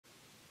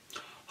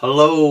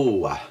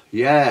Hello,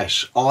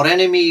 yes, our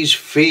enemies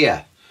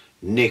fear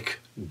Nick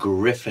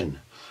Griffin.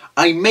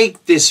 I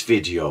make this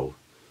video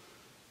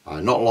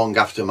not long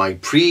after my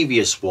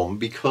previous one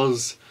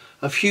because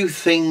a few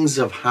things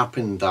have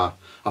happened that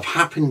have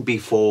happened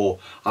before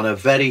and are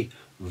very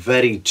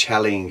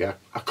telling.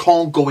 I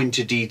can't go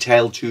into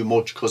detail too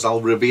much because I'll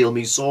reveal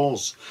my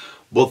source,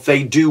 but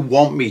they do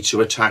want me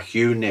to attack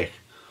you, Nick.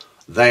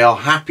 They are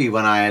happy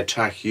when I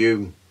attack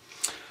you.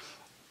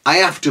 I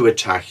have to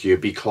attack you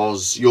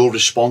because you're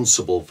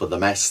responsible for the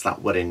mess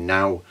that we're in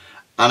now.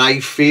 And I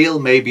feel,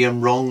 maybe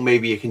I'm wrong,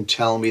 maybe you can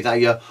tell me, that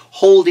you're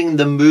holding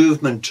the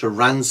movement to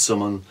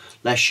ransom.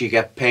 Unless you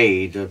get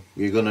paid,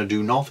 you're going to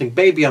do nothing.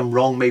 Maybe I'm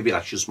wrong, maybe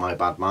that's just my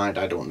bad mind,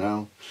 I don't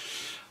know.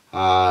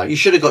 You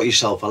should have got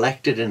yourself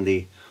elected in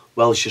the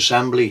Welsh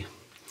Assembly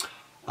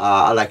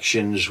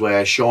elections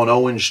where Sean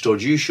Owens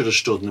stood. You should have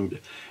stood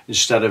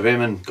instead of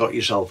him and got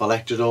yourself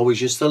elected.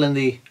 Always, you're still in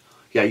the...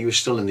 Yeah, you were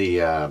still in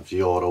the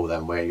Euro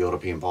then, where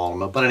European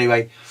Parliament. But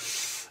anyway,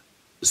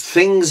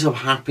 things have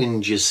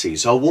happened, you see.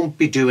 So I won't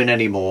be doing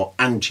any more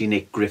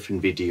anti-Nick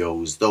Griffin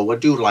videos, though I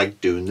do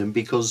like doing them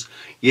because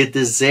you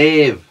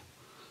deserve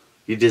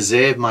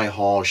my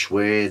harsh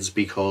words,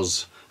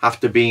 because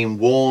after being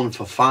warned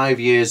for 5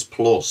 years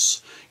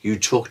plus, you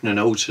took no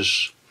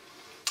notice.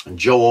 And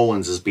Joe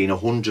Owens has been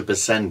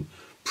 100%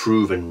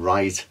 proven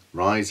right?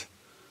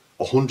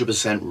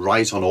 100%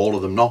 right on all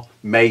of them, not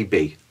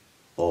maybe.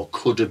 Or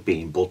could have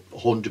been, but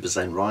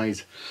 100%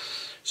 right.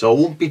 So I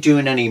won't be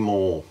doing any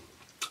more.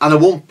 And I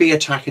won't be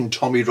attacking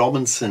Tommy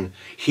Robinson.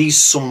 He's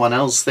someone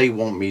else they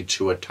want me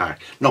to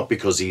attack. Not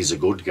because he's a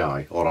good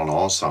guy or on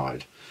our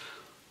side.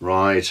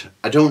 Right.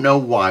 I don't know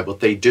why, but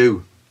they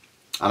do.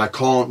 And I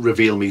can't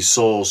reveal my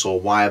source or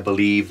why I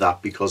believe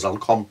that, because I'll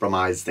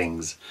compromise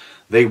things.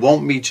 They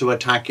want me to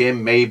attack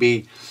him.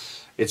 Maybe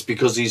it's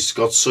because he's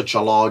got such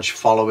a large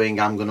following.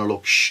 I'm going to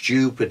look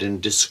stupid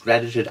and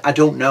discredited. I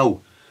don't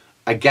know.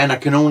 Again, I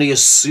can only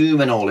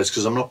assume in all this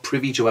because I'm not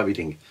privy to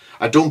everything.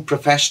 I don't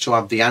profess to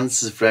have the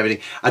answers for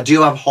everything. I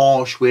do have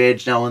harsh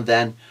words now and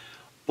then,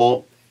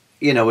 but,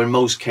 you know, in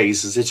most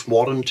cases it's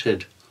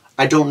warranted.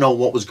 I don't know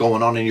what was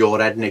going on in your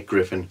head, Nick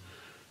Griffin,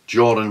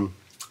 during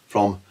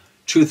from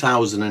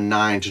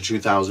 2009 to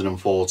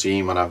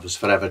 2014 when I was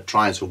forever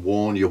trying to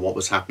warn you what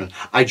was happening.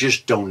 I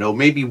just don't know.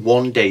 Maybe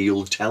one day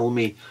you'll tell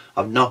me.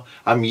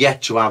 I'm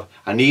yet to have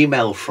an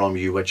email from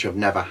you, which I've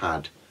never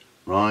had,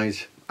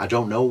 right? I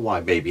don't know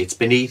why. Maybe it's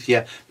beneath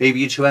you.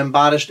 Maybe you're too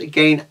embarrassed.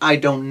 Again, I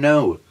don't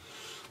know.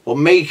 But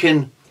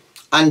making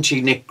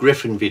anti-Nick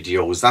Griffin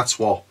videos, that's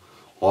what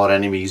our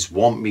enemies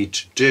want me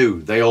to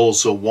do. They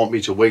also want me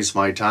to waste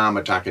my time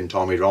attacking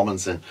Tommy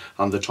Robinson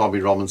and the Tommy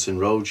Robinson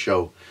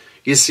Roadshow.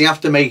 You see,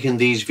 after making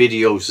these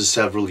videos for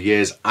several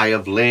years, I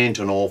have learned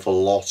an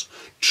awful lot.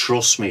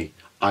 Trust me,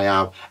 I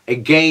have.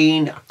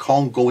 Again, I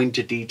can't go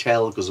into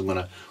detail because I'm going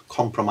to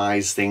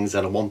compromise things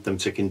and I want them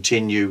to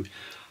continue.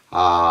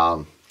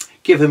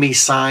 Giving me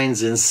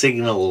signs and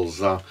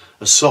signals are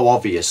so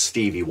obvious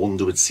Stevie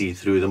Wonder would see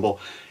through them. But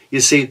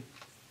you see,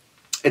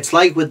 it's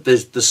like with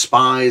the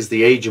spies,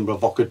 the agent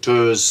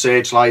provocateurs,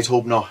 Searchlight,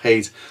 Hope Not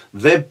Hate.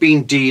 They've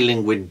been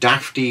dealing with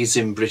dafties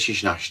in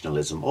British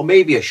nationalism. Or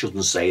maybe I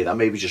shouldn't say that,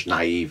 maybe just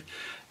naive,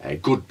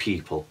 good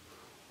people.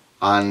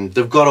 And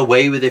they've got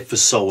away with it for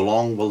so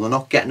long. Well, they're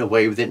not getting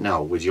away with it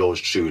now with yours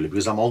truly,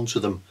 because I'm onto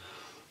them.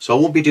 So I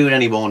won't be doing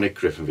any more Nick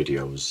Griffin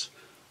videos.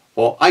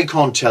 But I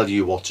can't tell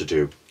you what to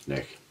do,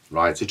 Nick.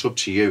 Right, it's up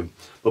to you.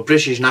 But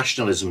British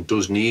nationalism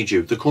does need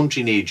you. The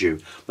country needs you.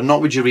 But not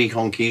with your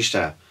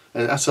reconquista.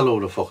 That's a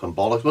load of fucking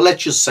bollocks. Well,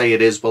 let's just say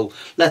it is. Well,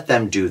 let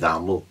them do that.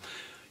 And we'll,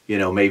 you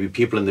know, maybe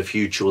people in the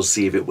future will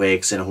see if it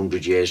works in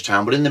 100 years'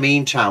 time. But in the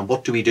meantime,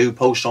 what do we do?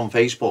 Post on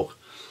Facebook.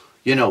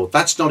 You know,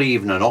 that's not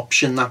even an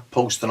option, that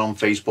posting on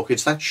Facebook.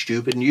 It's that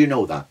stupid, and you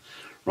know that.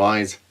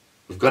 Right?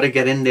 We've got to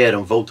get in there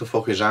and vote the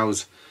fuckers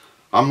out.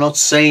 I'm not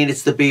saying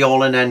it's the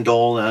be-all and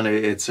end-all and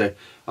it's a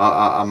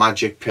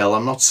magic pill.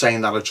 I'm not saying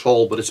that at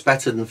all, but it's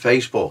better than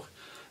Facebook.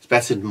 It's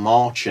better than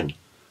marching.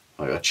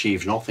 I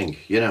achieve nothing,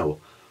 you know.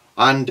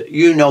 And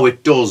you know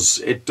it does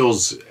get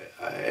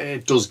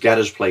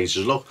us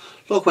places.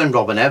 Look when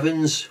Robin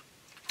Evans,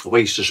 a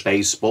waste of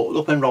space, but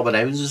look when Robin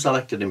Evans was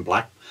elected in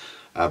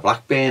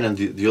Blackburn, and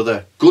the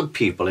other good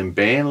people in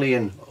Burnley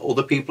and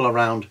other people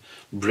around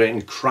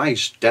Britain.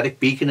 Christ, Derek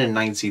Beacon in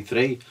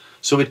 '93.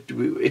 So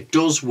it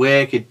does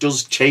work. It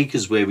does take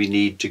us where we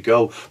need to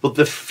go. But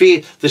the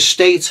state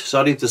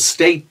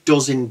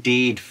does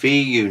indeed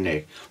fear you,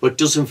 Nick, but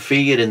doesn't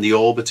fear in the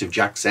orbit of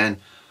Jack Sen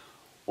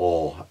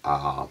or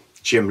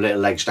Jim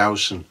Littlelegs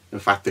Dowson. In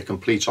fact, the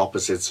complete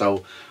opposite.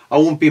 So I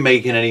won't be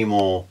making any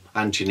more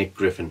anti-Nick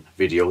Griffin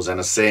videos, and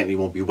I certainly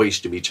won't be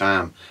wasting my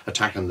time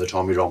attacking the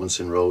Tommy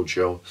Robinson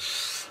Roadshow.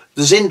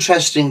 There's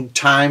interesting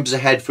times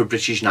ahead for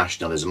British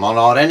nationalism, and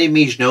our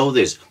enemies know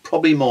this,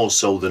 probably more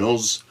so than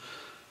us.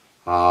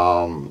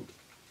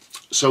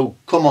 So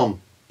come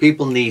on,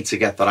 people need to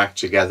get their act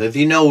together.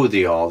 They know who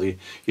they are.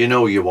 You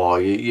know you are.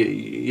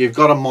 You've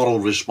got a moral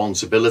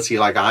responsibility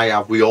like I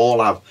have. We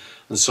all have.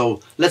 And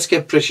so let's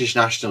get British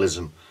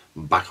nationalism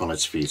back on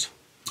its feet.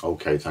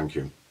 Okay, thank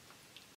you.